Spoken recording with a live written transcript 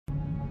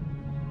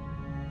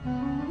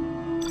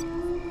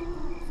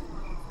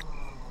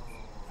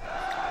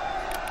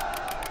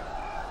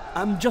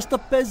I'm just a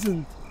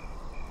peasant.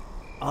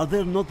 Are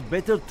there not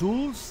better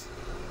tools?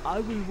 I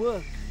will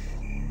work.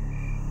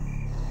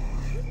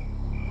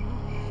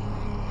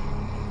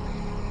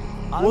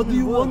 What do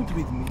you want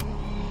with me?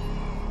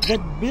 That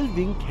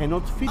building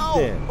cannot fit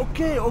there.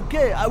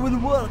 Okay, I will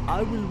work.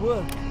 I will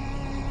work.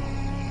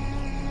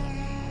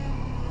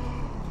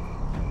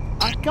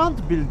 I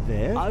can't build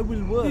there. I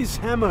will work. This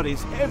hammer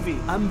is heavy.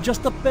 I'm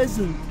just a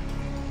peasant.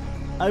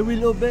 I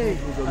will obey.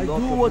 I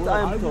do what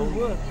I am told. I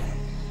will work.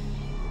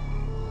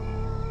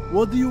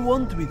 What do you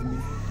want with me?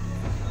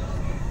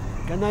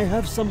 Can I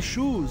have some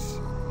shoes?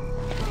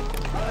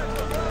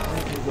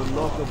 That is a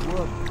lot of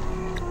work.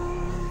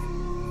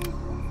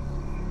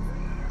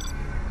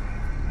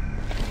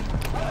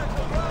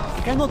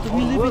 Cannot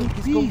we live in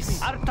peace?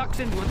 Our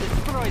toxins will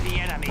destroy the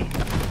enemy.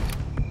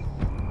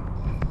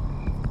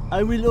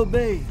 I will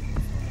obey.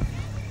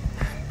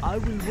 I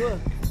will work.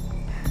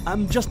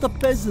 I'm just a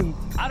peasant.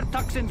 Our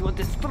toxins will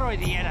destroy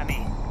the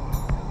enemy.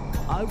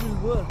 I will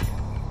work.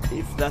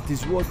 If that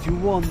is what you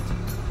want.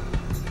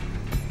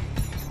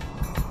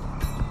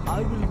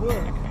 I will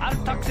work. Our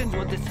toxins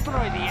will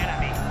destroy the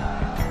enemy.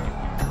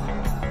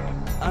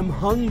 I'm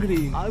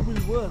hungry. I will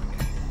work.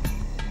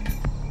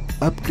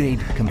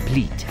 Upgrade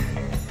complete.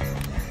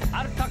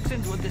 Our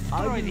toxins will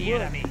destroy the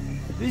enemy.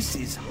 This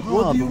is hard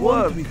work. What do you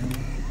want with me?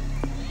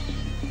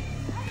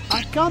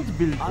 I can't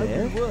build there. I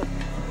will work.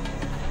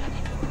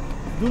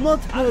 Do not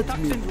hurt me.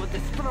 Our toxins will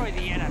destroy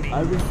the enemy.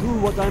 I will do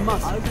what I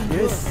must. I will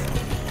work.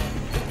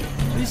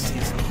 This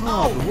is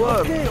hard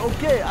work.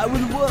 Okay, I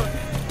will work.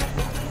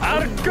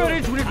 Our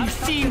courage will be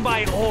seen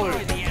by all.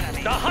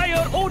 The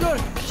higher order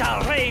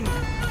shall reign.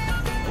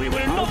 We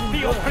will not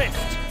be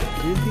oppressed.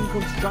 Building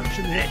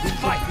construction has been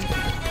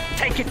completed.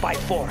 Take it by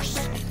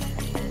force.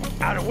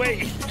 Our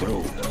way is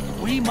through.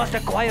 We must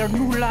acquire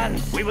new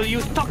lands. We will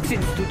use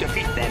toxins to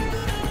defeat them.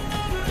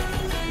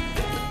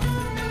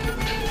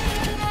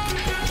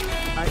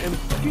 I am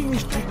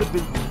finished with the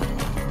building.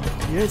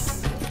 Yes.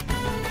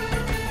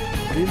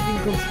 Building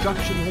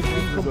construction has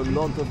been completed. A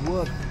lot of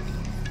work.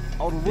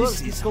 Our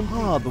work is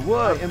hard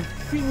work. I am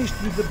finished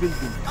with the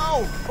building.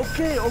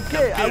 Okay.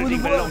 The I will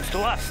building work. belongs to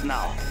us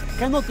now.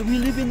 Cannot we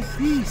live in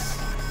peace?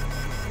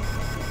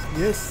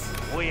 Yes.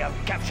 We have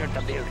captured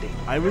the building.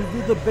 I will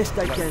do the best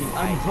I can.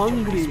 I'm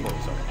hungry.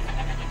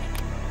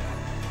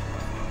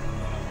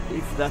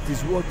 If that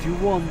is what you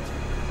want.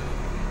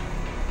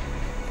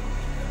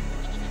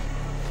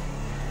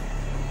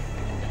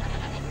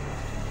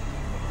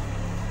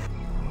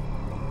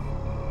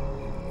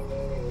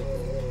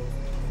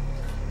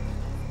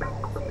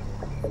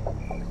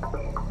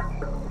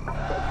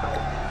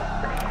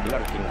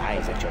 Lurking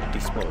eyes at your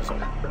disposal.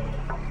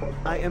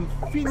 I am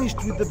finished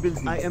with the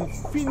building.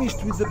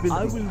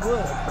 I will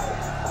work.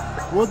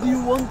 What do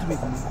you want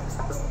with me?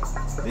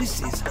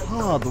 This is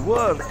hard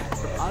work.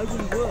 I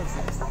will work.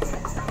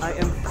 I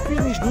am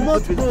finished. Do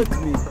not hurt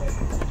me.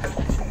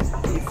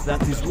 If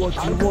that is what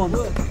you want.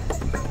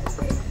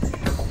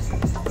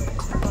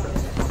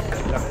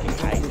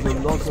 That is a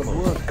lot of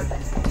work.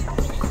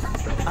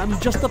 I'm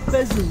just a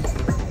peasant.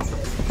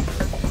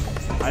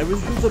 I will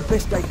do the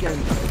best I can.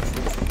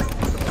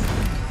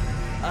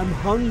 I'm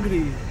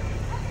hungry.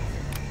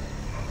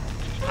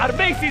 Our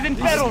base is in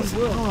peril. This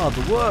is hard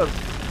work.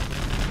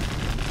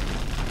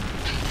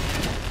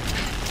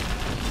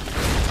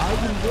 I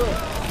will work.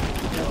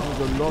 That was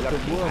a lot of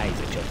work. Eyes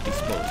at your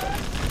disposal.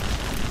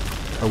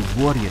 A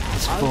warrior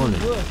has fallen.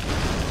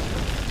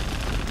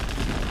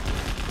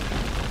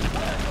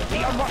 We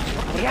are watching.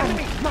 The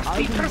enemy must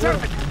be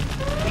preserved.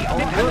 The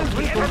enemy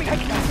will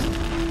protect us.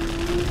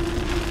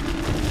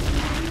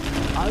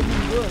 I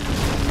will work.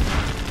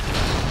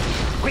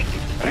 Quick,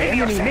 the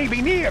enemy may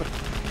be near.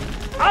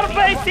 Our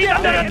base is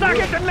under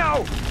attack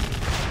now.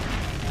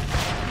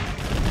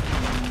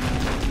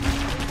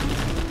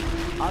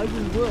 I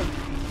will work.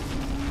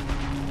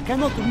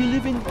 Cannot we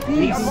live in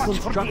peace? The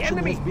construction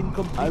has been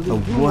completed. I will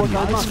do what I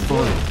must.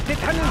 The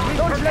tunnels,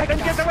 don't let them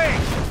get away.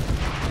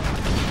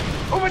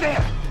 Over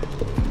there.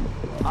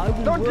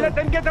 Don't let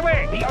them get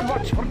away. Be on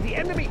watch for the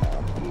enemy.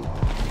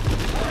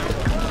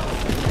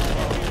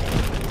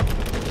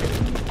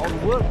 Our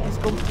work is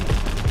complete.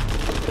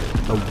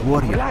 A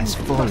warrior has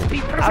fallen.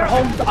 Our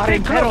homes are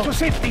in peril to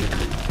safety.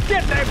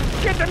 Get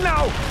them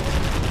now.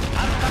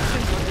 Our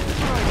toxins will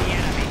destroy the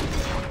enemy.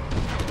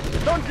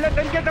 Don't let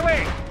them get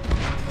away.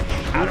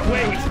 Our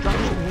way is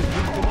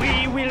through.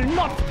 We will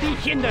not be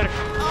hindered.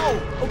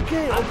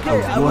 Okay. A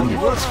warrior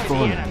has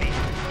fallen.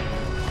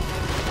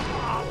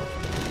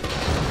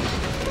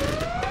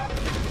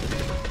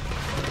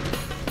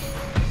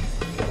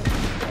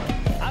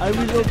 I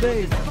will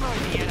obey.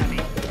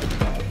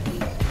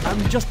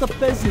 I'm just a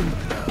peasant.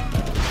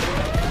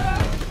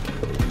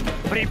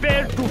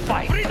 Prepare to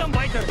fight. Freedom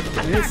fighters,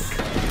 attack! Yes.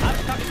 Our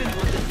toxins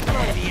will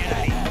destroy the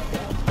enemy.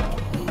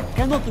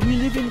 Cannot we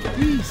live in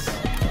peace?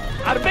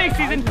 Our base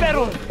is in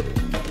peril.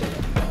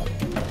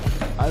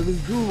 I will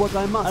do what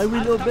I must. I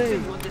will obey.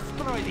 Will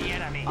destroy the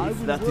enemy.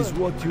 If that is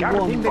what you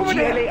want. Over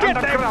there.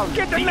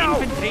 Get them now.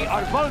 The infantry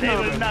are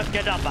vulnerable. They will not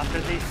get up after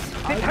this.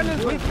 The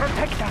tunnels will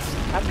protect us.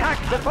 Attack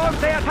before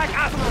they attack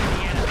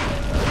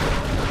us.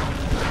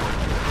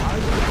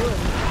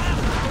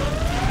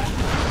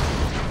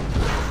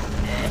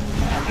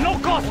 No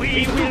cost.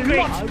 We will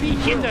not be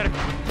hindered.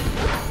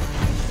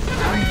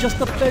 I'm just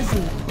a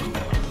peasant.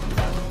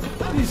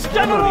 This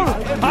General,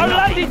 our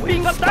land is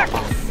being attacked.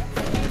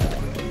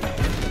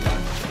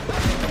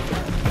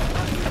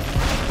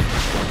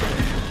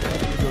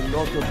 It's a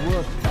lot of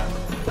work.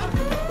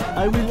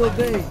 I will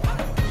obey.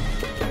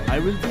 I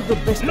will do the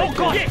best I No can.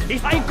 cost.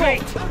 It's too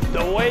great.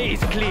 The way is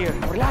clear.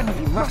 Our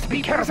land must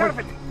be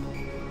preserved.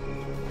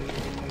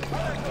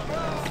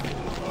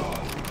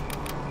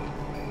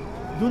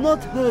 Do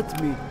not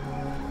hurt me.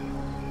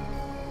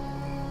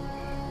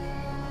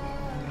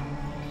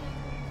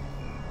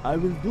 I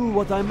will do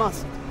what I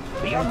must.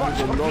 We are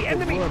watching for the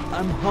enemy.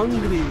 I'm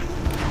hungry.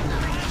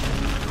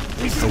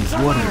 This A is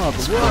warrior hard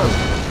has work.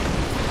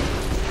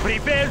 fallen.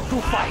 Prepare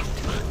to fight.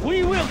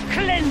 We will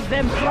cleanse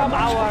them from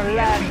our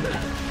land.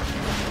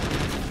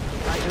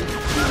 I am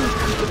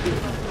finished with the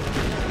business.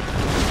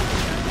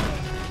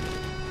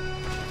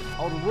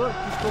 Our work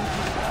is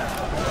complete.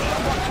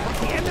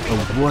 A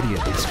warrior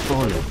has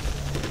fallen.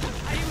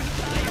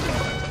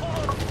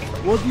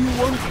 What do you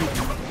want me to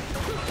do?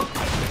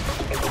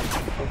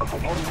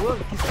 Our work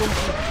is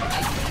complete.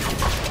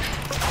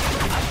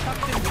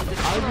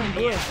 I will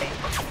work.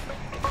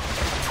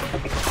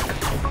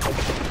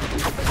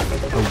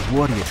 A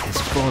warrior has I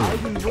fallen.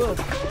 will work.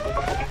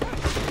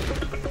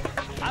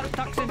 Our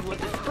toxins will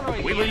destroy.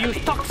 We will use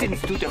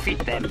toxins to defeat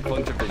them.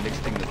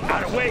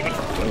 Our way is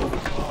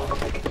closed.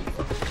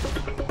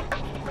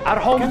 Our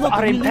homes Cannot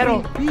are we in live peril.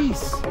 in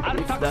peace? Our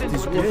If that toxins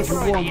is will what you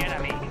destroy the want,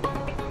 enemy.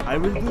 I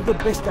will do the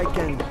best I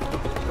can.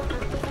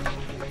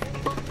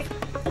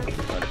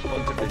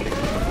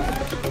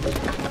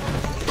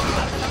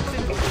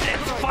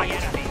 Let's fight.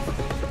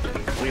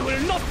 We will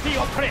not be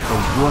oppressed. A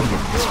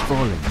warrior has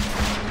fallen.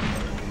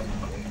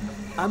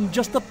 I'm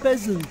just a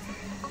peasant.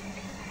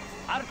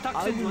 Our I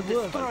toxins will will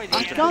work. destroy the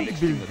I enemy. can't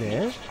build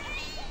there.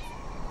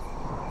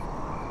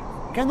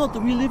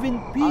 Cannot we live in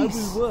peace? I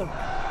will work.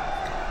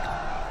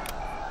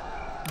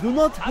 Do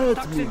not Our hurt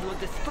me. toxins will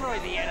destroy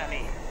the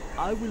enemy.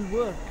 I will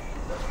work.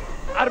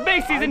 Our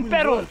base is I in will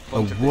peril. work.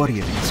 A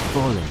warrior has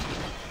fallen.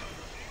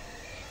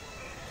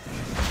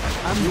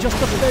 I'm just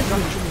a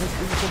peasant. Has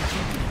been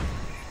completed.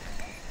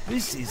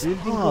 This is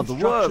hard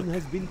work.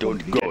 Has been Don't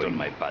completed. get on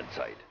my bad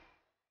side.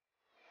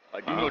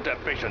 I do not have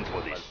patience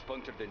for this.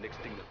 Puncture the next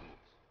thing that moves.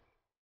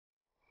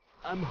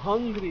 I'm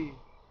hungry.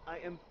 I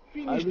am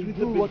finished will with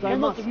do the what I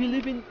Cannot must. we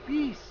live in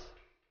peace?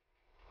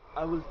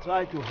 I will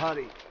try to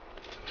hurry.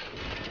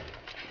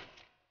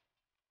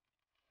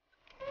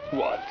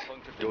 What?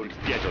 Don't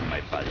get on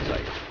my bad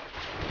side.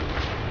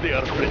 They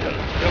are brittle.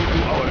 Down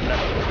to our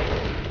level.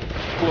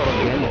 Who are on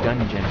the Well floor?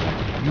 done,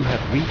 General. You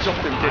have reached Chop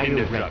them dead in higher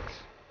their rank. tracks.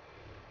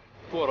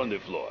 Who are on the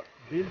floor?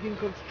 Building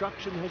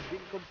construction has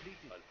been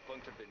completed. I'll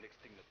puncture the next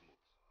thing that moves.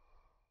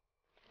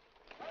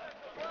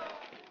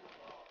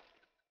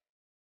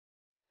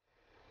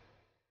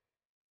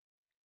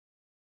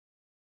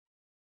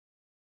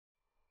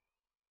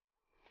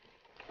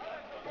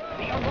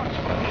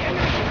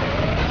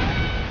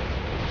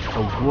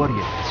 A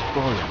warrior has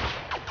fallen.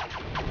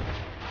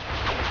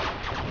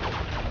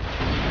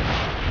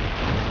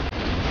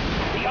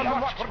 We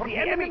are watch for the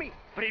enemy.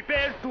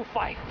 Prepare to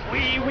fight.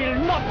 We will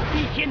not be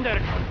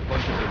hindered.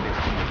 Puncture the next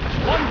thing that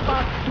moves. One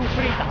path to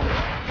freedom.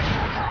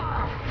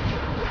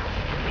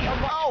 We are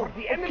watch for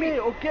the enemy.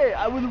 Okay,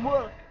 I will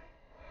work.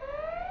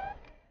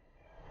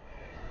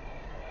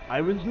 I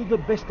will do the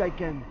best I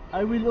can.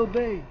 I will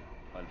obey.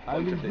 I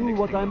will puncture the do next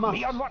what thing I that must.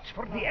 We are watch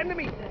for the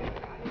enemy.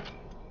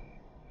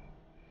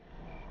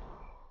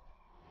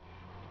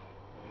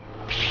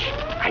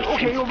 I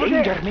Okay, sense over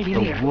danger there. may be A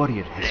near.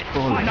 warrior has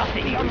fallen.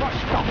 Nothing. We are watch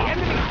for the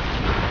enemy.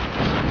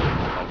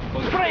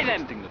 Puncture Spray the them.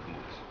 next thing that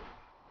moves.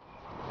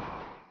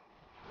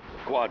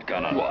 Quad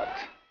cannon. What?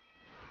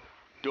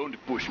 Don't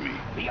push me.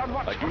 We are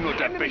watch I for do not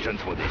the have enemy.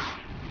 patience for this.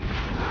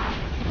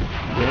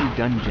 Well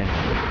done,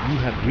 General. You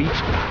have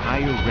reached a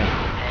higher rank.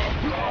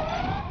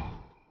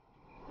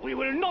 We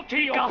will not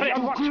be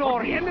oppressed to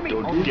glory. Enemy.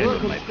 Don't get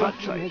on my bad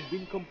Construction side. has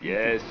been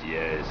completed.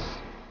 Yes.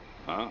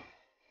 Huh?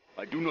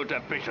 I do not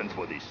have patience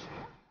for this.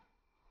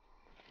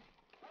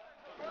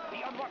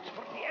 We are watch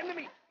for the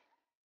enemy.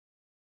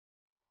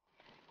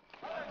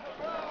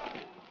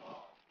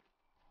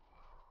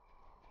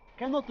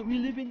 Cannot we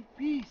live in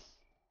peace?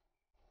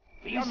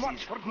 We are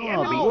watch for the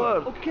Hard enemy.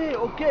 work.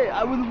 Okay,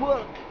 I will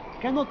work.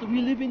 Cannot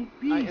we live in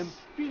peace? I am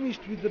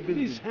finished with the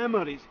building. This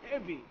hammer is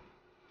heavy.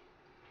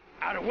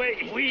 Our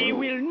way. We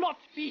will not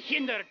be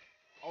hindered.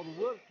 Our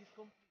work is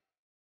complete.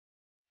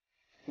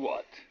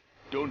 What?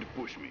 Don't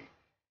push me.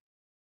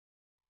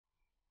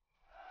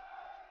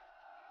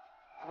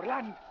 Our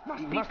land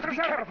must be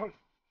preserved.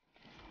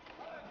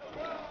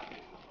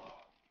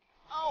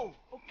 Oh,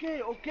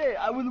 okay,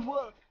 I will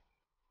work.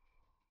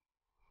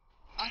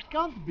 I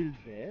can't build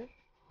there.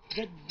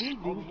 That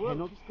building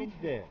cannot fit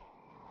there.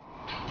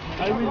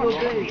 I will The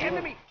obey.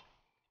 enemy.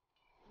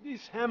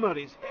 This hammer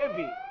is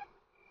heavy.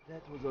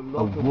 That was a A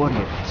lot of warrior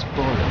work. has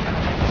fallen.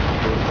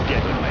 Don't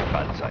get on my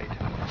bad side.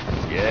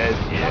 Yes,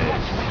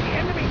 yes. The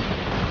enemy!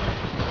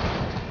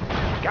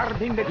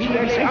 Guarding the We GLA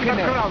have taken it.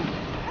 underground!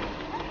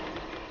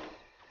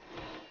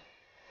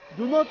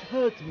 Do not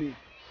hurt me.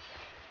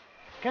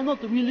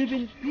 Cannot we live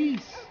in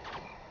peace?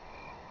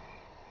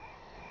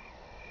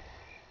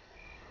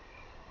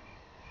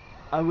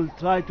 I will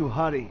try to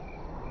hurry.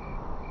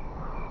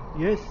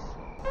 Yes.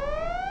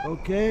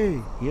 Okay,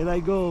 here I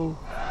go.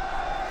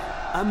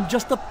 I'm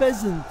just a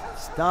peasant,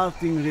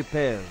 starting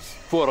repairs.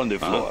 4 on the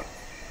floor.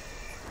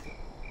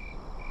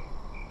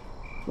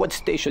 What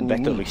station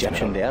Vector you need,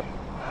 reception General? there.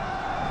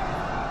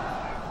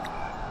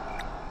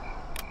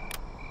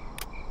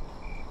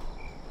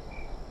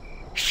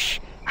 Shh!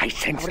 I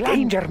sense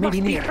danger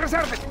maybe near.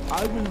 Preserve it!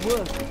 I will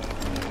work.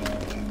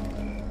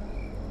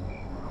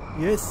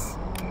 Yes.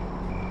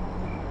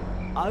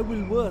 I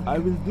will work. I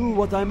will do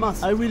what I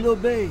must. I will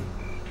obey.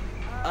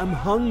 I'm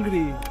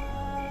hungry.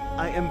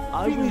 I am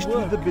finished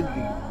with the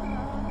building.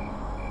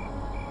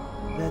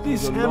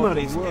 This hammer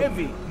is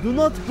heavy. Do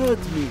not hurt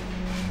me.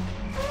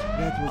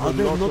 That was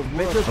a lot of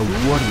better A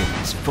warrior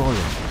has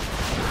fallen.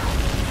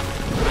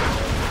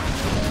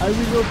 I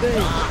will obey.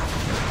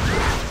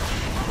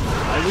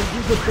 I will do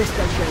the best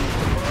I can.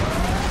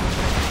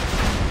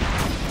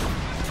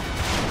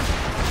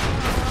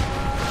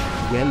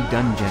 Well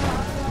done, General.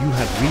 You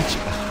have reached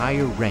a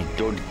higher rank.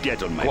 Don't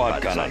get on my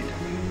bad side.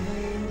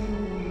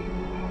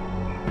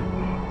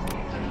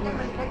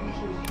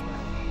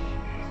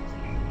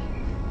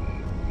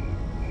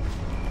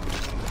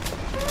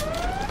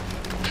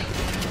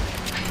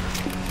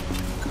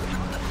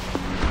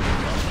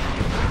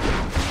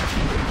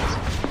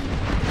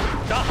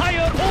 The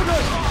higher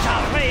orders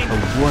shall reign!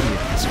 A warrior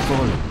has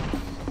fallen.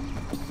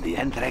 The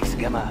Thrax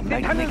Gamma The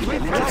magnetic tunnels will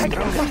energy protect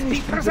us! stronger.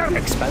 Be preserved!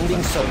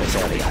 Expanding service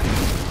area.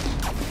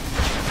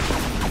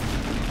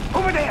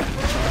 Over there!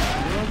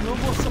 There are no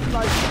more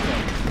supplies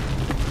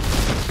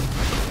here.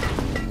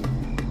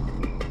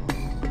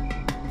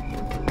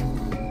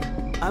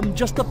 I'm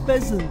just a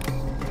peasant.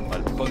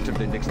 I'll puncture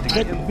the next thing.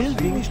 That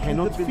building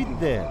cannot fit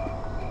there.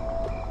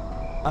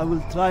 I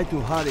will try to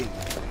hurry.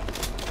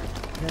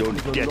 That Don't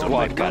was a get lot on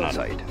my of bad work.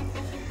 side.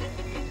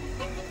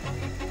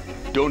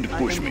 Don't I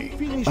push am me.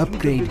 finished with the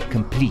Upgrade building.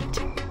 complete.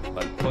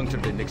 I'll puncture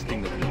the next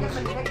thing that moves.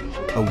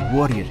 A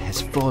warrior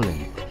has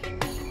fallen.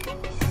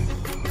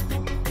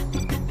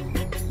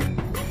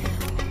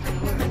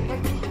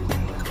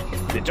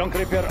 The junk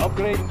repair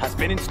upgrade has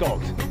been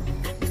installed.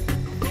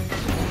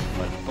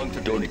 I'll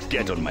puncture Don't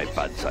get on my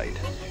bad side.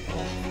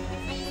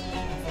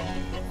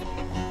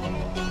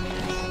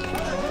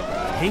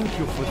 Thank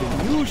you for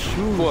the new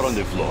shoes. 4 on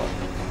the floor.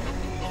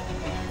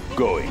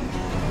 Going.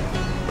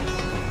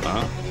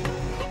 Huh?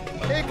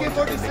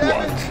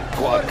 What?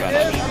 Quad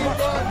cannon.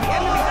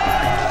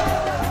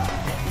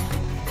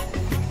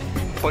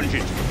 Punch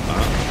it.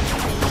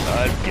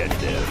 I'll get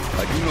there.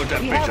 I do not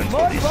have patience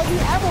for this.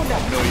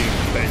 Annoying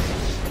peasants.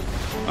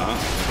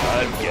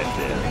 I'll get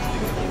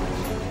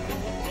there.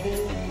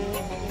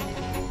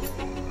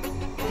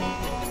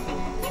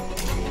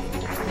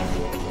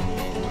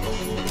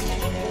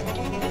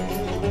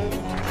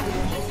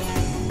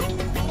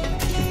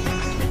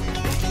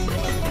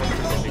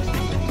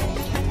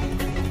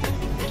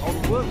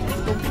 Our work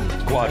is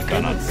complete. Quad I cannon.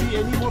 cannot see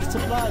any more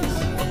supplies.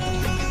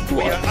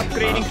 We are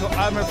upgrading to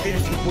armor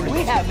piercing bullets.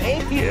 We have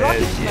 80 Yes,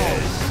 rockets now.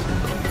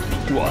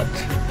 yes. What?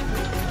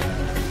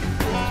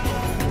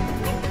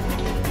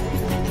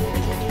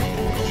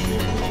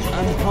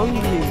 I'm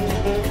hungry.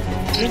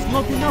 There's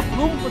not enough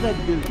room for that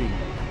building.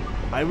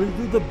 I will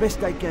do the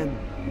best I can.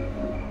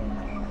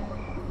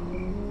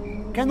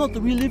 Cannot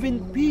we live in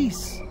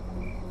peace?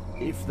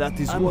 If that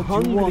is what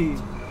you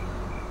want.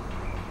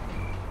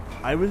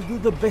 I will do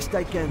the best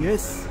I can.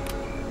 Yes.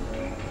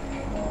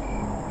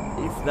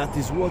 If that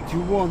is what you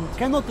want.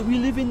 Cannot we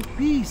live in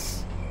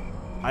peace?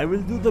 I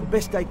will do the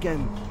best I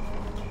can.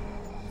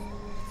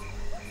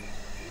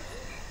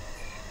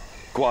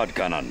 Quad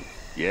cannon.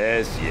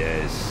 Yes,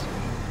 yes.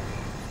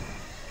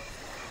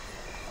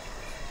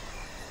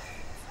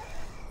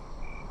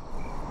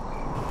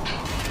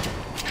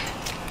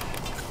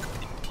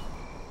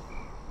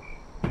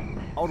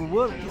 Our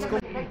work is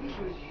complete.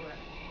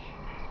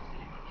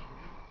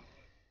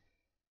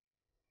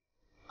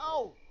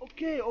 Oh,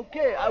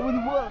 okay, I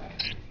will work.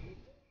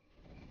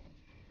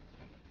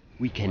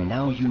 We can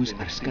now use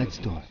our scud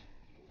storm.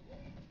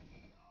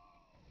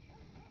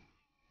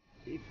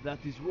 If that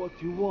is what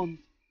you want.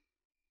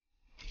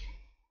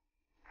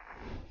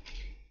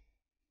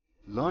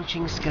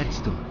 Launching scud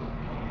storm.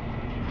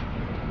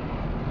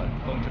 I'll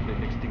puncture the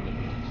next thing that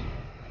moves.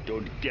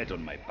 Don't get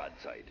on my bad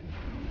side.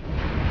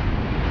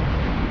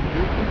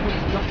 Building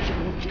construction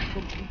has been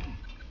completed.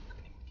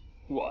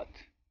 What?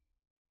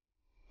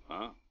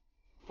 Huh?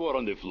 4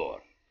 on the floor.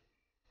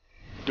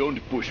 Don't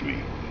push me.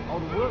 Our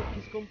work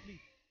is complete.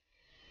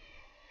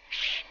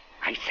 Shh!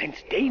 I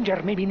sense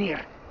danger maybe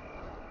near.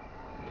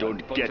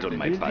 Don't get on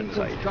my Building bad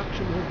side.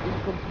 construction has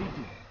been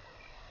completed.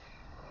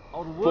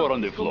 Our work 4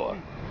 on the is floor.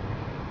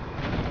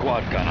 complete.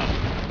 Quad cannon.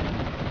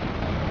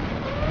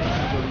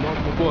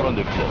 Four on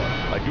the floor.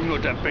 I do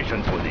not have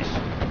patience for this.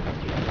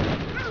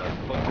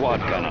 Quad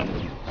cannon.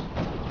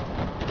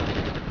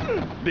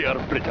 They are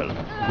brittle.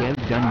 Well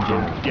done,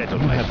 General. Get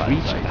on You my have bad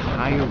reached side. the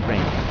higher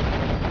rank.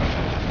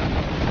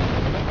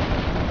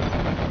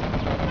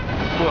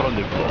 Four on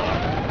the floor.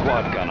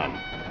 Quad cannon.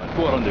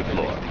 Four on the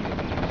floor.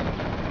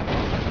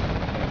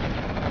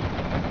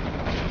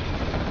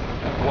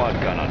 Quad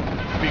cannon.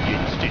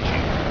 Begin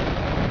stitching.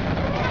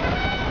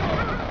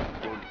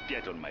 Don't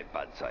get on my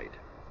bad side.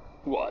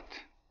 What?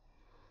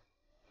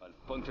 I'll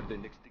puncture the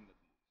next thing that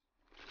moves.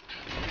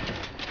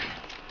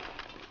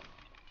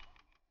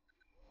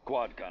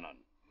 Quad cannon.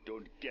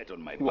 Don't get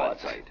on my bad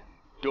side.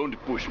 Don't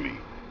push me.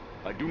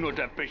 I do not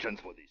have patience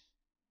for this.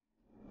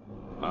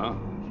 Huh?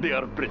 They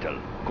are brittle.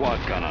 Quad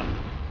cannon.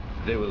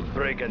 They will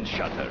break and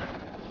shatter.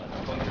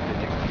 I'll puncture the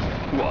next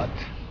thing. What?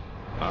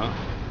 Huh?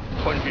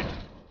 Punch it.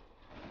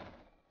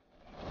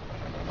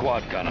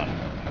 Quad cannon.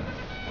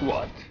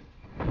 What?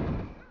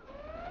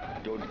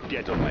 Don't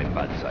get on my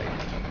bad side.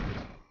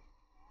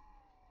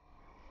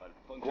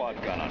 Quad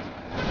cannon.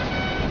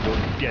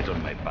 Don't get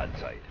on my bad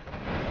side.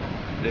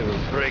 They will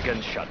break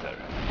and shatter.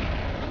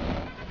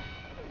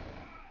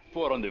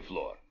 Four on the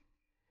floor.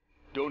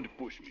 Don't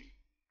push me.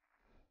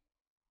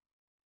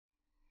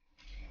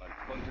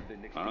 I'll puncture the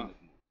next thing that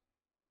moves.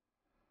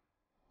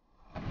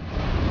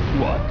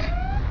 What?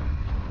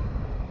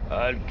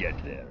 I'll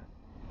get there.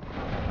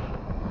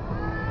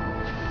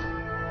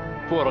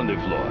 Four on the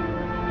floor.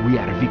 We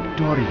are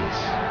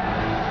victorious.